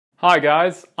Hi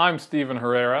guys, I'm Steven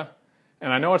Herrera,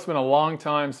 and I know it's been a long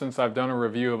time since I've done a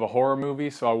review of a horror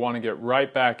movie, so I want to get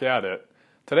right back at it.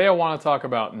 Today I want to talk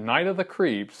about Night of the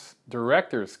Creeps,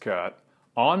 Director's Cut,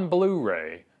 on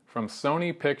Blu-ray from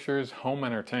Sony Pictures Home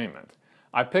Entertainment.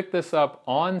 I picked this up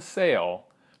on sale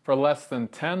for less than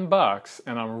 $10,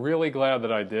 and I'm really glad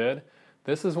that I did.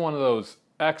 This is one of those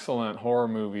excellent horror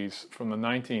movies from the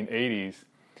 1980s.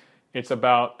 It's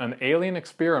about an alien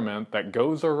experiment that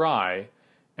goes awry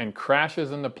and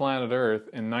crashes into planet Earth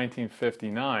in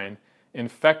 1959,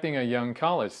 infecting a young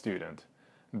college student.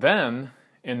 Then,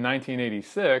 in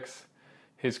 1986,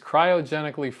 his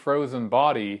cryogenically frozen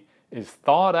body is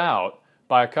thawed out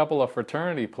by a couple of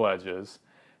fraternity pledges,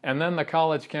 and then the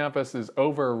college campus is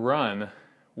overrun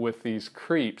with these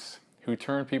creeps who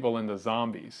turn people into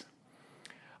zombies.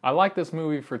 I like this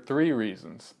movie for three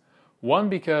reasons. One,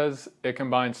 because it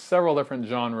combines several different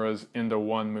genres into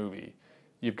one movie.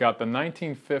 You've got the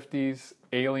 1950s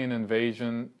alien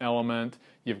invasion element,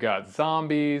 you've got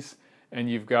zombies, and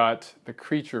you've got the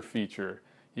creature feature.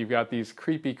 You've got these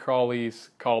creepy crawlies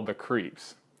called the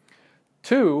creeps.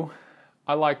 Two,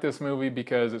 I like this movie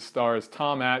because it stars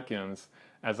Tom Atkins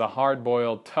as a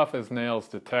hard-boiled, tough-as-nails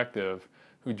detective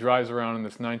who drives around in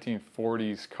this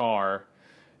 1940s car.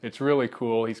 It's really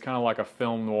cool. He's kind of like a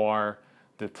film noir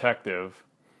detective.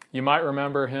 You might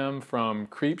remember him from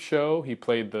Creepshow. He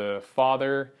played the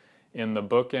father in the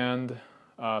bookend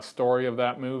story of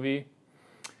that movie.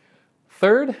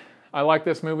 Third, I like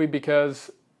this movie because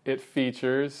it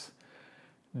features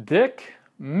Dick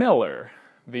Miller,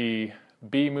 the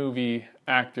B-movie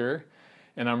actor,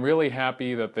 and I'm really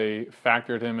happy that they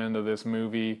factored him into this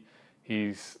movie.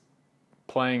 He's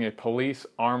playing a police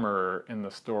armorer in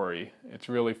the story. It's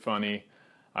really funny.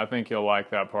 I think you'll like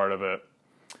that part of it.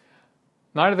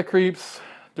 Night of the Creeps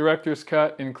Director's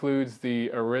Cut includes the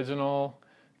original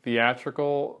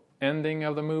theatrical ending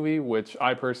of the movie, which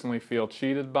I personally feel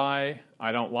cheated by.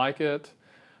 I don't like it.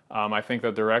 I think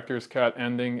the Director's Cut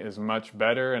ending is much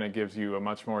better and it gives you a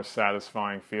much more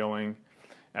satisfying feeling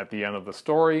at the end of the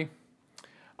story.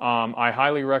 I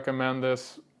highly recommend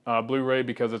this Blu-ray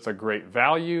because it's a great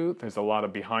value. There's a lot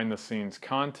of behind-the-scenes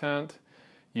content.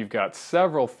 You've got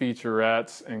several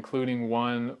featurettes, including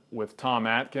one with Tom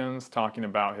Atkins talking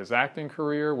about his acting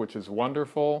career, which is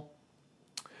wonderful.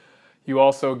 You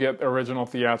also get the original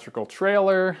theatrical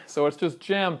trailer, so it's just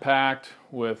jam-packed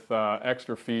with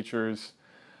extra features.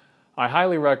 I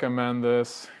highly recommend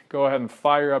this. Go ahead and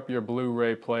fire up your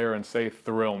Blu-ray player and say,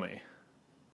 "Thrill me."